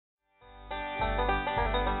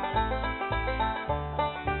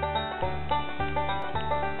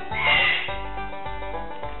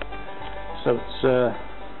So it's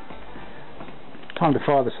time to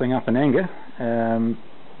fire this thing up in anger.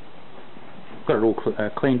 Got it all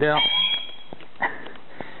cleaned out,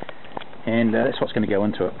 and that's what's going to go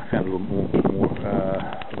into it. I found a little more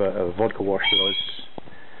of a vodka wash that I was,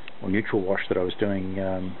 or neutral wash that I was doing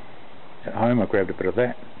at home. I grabbed a bit of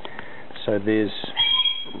that. So there's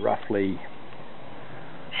roughly,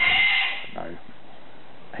 I don't know,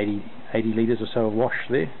 80 litres or so of wash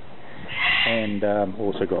there, and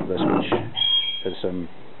also got this, which is some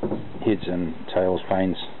heads and tails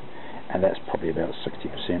vanes, and that's probably about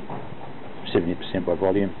 60%, 70% by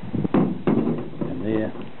volume in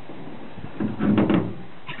there.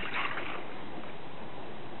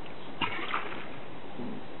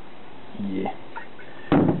 Yeah.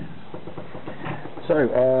 So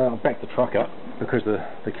I'll back the truck up because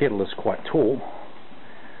the kettle is quite tall.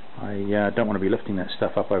 I don't want to be lifting that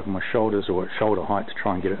stuff up over my shoulders or at shoulder height to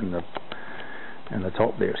try and get it in the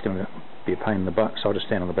top there. It's going to be a pain in the butt, so I'll just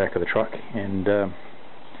stand on the back of the truck and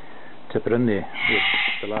tip it in there with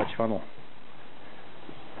the large funnel.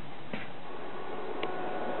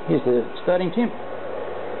 Here's the starting temp,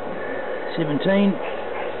 17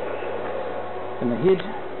 in the head.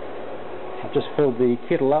 I've just filled the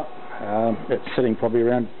kettle up. It's sitting probably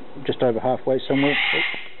around just over halfway somewhere.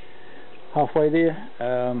 Halfway there.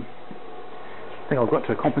 I think I've got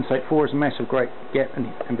to compensate for is a massive great gap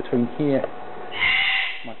in between here,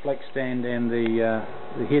 my flake stand, and the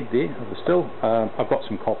head there of the still. I've got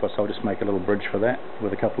some copper, so I'll just make a little bridge for that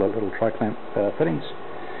with a couple of little tri-clamp fittings.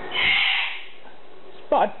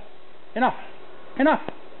 Spud, enough.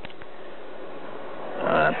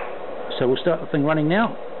 So we'll start the thing running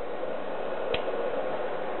now,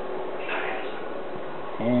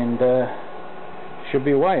 and should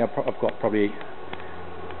be away. I've got probably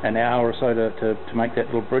an hour or so to make that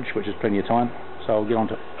little bridge, which is plenty of time. So I'll get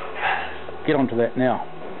onto that now.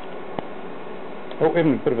 Oh, we're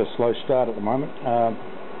having a bit of a slow start at the moment.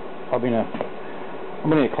 I've been a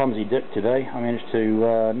clumsy dick today. I managed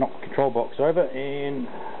to knock the control box over and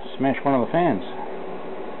smash one of the fans.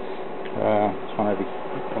 This one over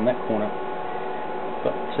on that corner.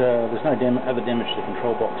 But there's no other damage to the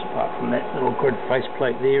control box apart from that little grid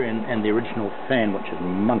faceplate there and the original fan, which is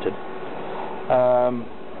munted.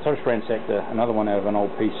 So I just ransacked another one out of an old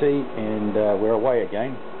PC, and we're away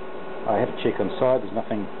again. I had to check inside. There's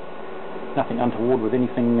nothing untoward with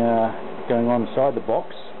anything going on inside the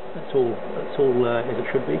box. That's all as it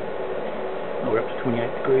should be. Oh, we're up to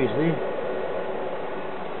 28 degrees there,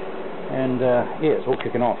 and yeah, it's all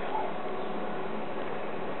kicking off.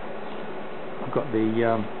 I've got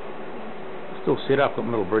the still set up. Got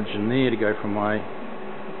my little bridge in there to go from my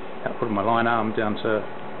output of my line arm down to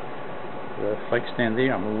the flake stand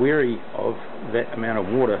there. I'm wary of that amount of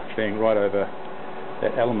water being right over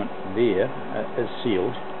that element there. Is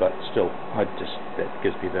sealed, but still, that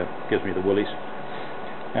gives me the willies.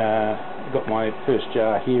 Got my first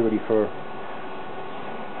jar here ready for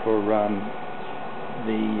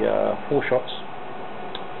the foreshots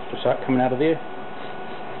to start coming out of there.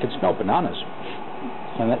 It can smell bananas,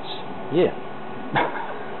 and that's, yeah,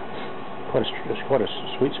 it's quite a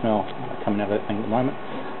sweet smell coming out of that thing at the moment.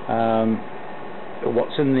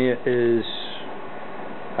 What's in there is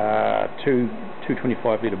two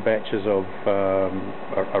 25-litre batches of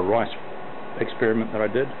a rice experiment that I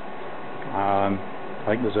did. I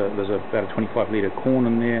think there's about a 25-litre corn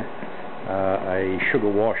in there, a sugar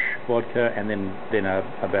wash vodka, and then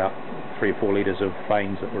about 3 or 4 litres of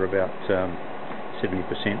vanes that were about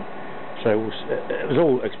 70%. So it was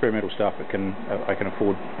all experimental stuff that I can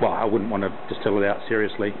afford. Well, I wouldn't want to distill it out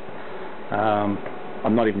seriously.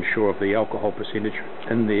 I'm not even sure of the alcohol percentage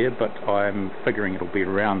in there, but I'm figuring it'll be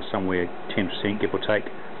around somewhere 10%, give or take.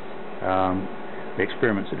 The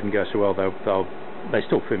experiments that didn't go so well, they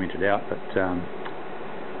still ferment it out, but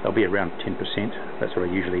they'll be around 10%. That's what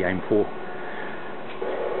I usually aim for.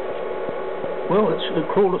 Well, it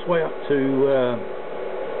crawled its way up to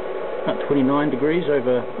about 29 degrees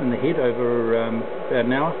over in the head over about an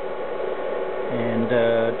hour, and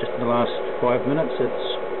just in the last 5 minutes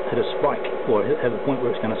it's hit a spike, or hit the point where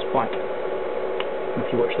it's going to spike. If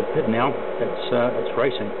you watch the PID now, it's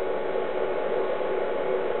racing.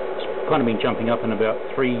 It's kind of been jumping up in about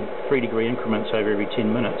 3 degree increments over every 10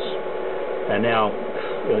 minutes, and now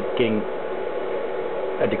getting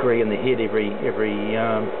a degree in the head every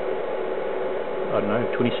I don't know,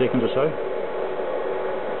 20 seconds or so.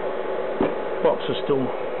 Box is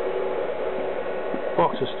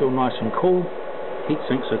still nice and cool. Heat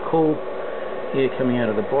sinks are cool. Air coming out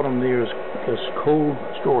of the bottom there is cool.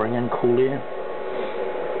 It's drawing in cool air,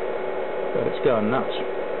 but it's going nuts.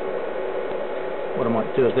 What I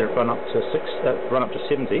might do is let it run up to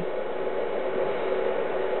 70,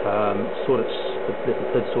 let the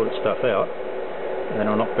PID sort its stuff out, and then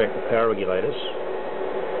I'll knock back the power regulators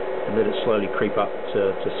and let it slowly creep up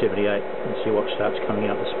to 78 and see what starts coming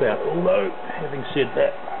out the spout. Although, having said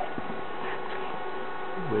that,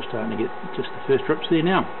 we're starting to get just the first drips there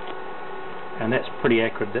now, and that's pretty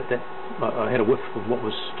accurate. I had a whiff of what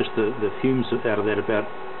was just the fumes out of that about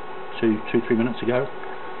 2-3 minutes ago.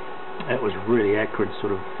 That was really acrid,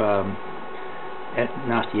 sort of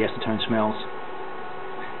nasty acetone smells.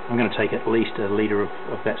 I'm going to take at least a litre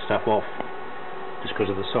of that stuff off, just because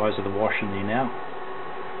of the size of the wash in there now.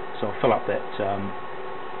 So I'll fill up that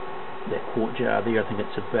quart jar there. I think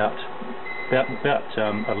it's about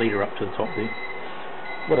a litre up to the top there.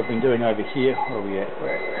 What I've been doing over here, where are we at?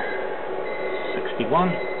 We're at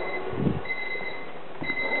 61.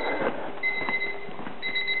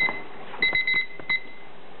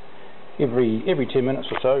 Every 10 minutes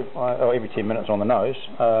or so, every 10 minutes on the nose,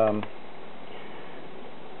 I'm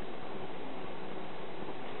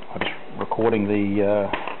just recording the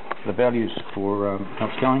values for how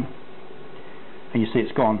it's going, and you see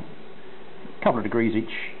it's gone a couple of degrees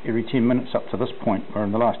each every 10 minutes up to this point, or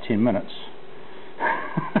in the last 10 minutes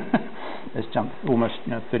it's jumped almost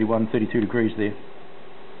 31, 32 degrees there.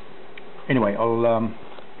 Anyway, I'll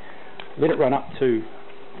let it run up to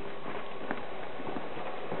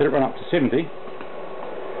 70, which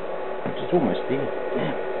is almost there,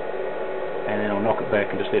 and then I'll knock it back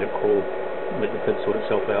and just let it crawl, let the PID sort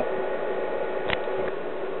itself out.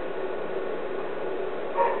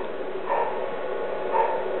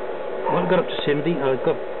 Well, I got up to 70. I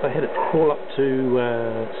had it crawl up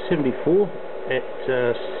to 74 at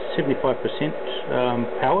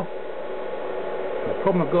 75% power. The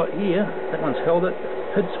problem I've got here, that one's held it.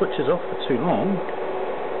 PID switches off for too long.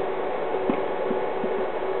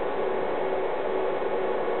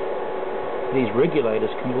 These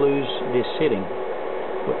regulators can lose their setting,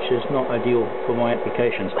 which is not ideal for my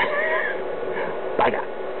applications. Bugger.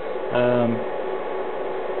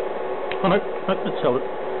 Oh no, let's held it.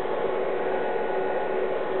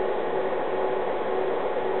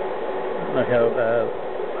 I don't know how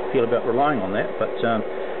I feel about relying on that, but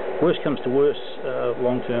worst comes to worst,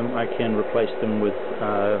 long term I can replace them with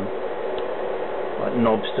like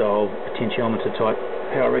knob style potentiometer type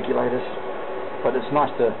power regulators. But it's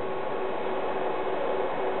nice to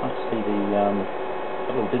see the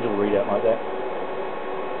little digital readout like that,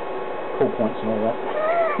 cool points and all that.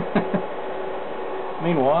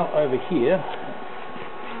 Meanwhile, over here,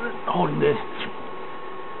 holding the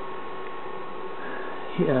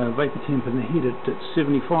vapor temp in the head at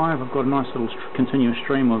 75, I've got a nice little continuous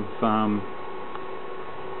stream of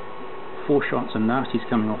foreshots and nasties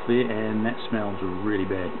coming off there, and that smells really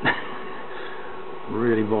bad.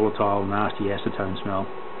 Really volatile, nasty acetone smell.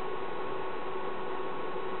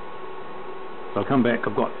 So I'll come back.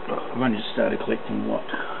 I've only just started collecting about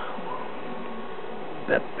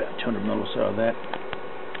 200 ml or so of that,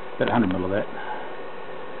 about 100 ml of that.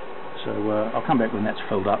 So I'll come back when that's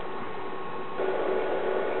filled up.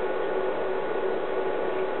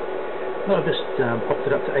 Well, I've just popped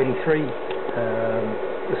it up to 83.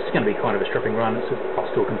 This is going to be kind of a stripping run. It's a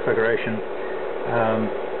potstill configuration.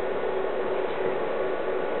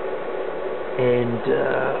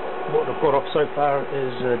 What I've got off so far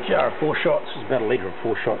is a jar of foreshots. It's about a litre of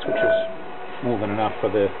foreshots, which is more than enough for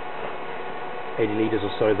the 80 litres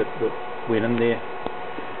or so that went in there.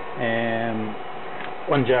 And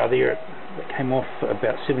one jar there that came off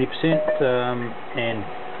about 70% and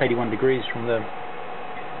 81 degrees from the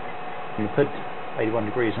PID, 81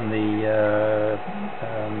 degrees in the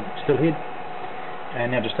still head.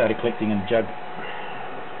 And now just started collecting in a jug.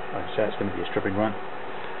 Like I say, it's going to be a stripping run.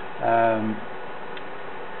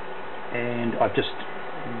 And I've just,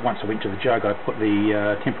 once I went to the jug, I put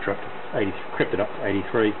the temperature up to 80, crept it up to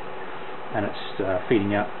 83, and it's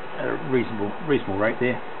feeding out at a reasonable rate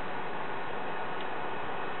there.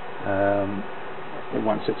 And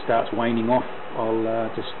once it starts waning off,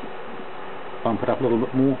 I'll just bump it up a little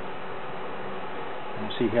bit more and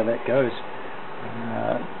we'll see how that goes.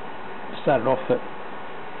 Started off at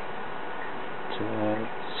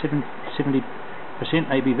 70%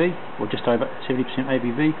 ABV, or just over 70%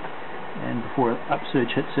 ABV, and before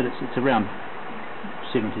upsurge hits it, it's around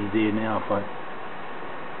 70 there now. If I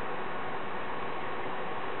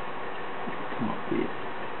come up there,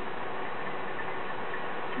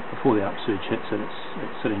 before the upsurge hits it,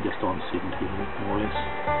 it's sitting just on 70 more or less.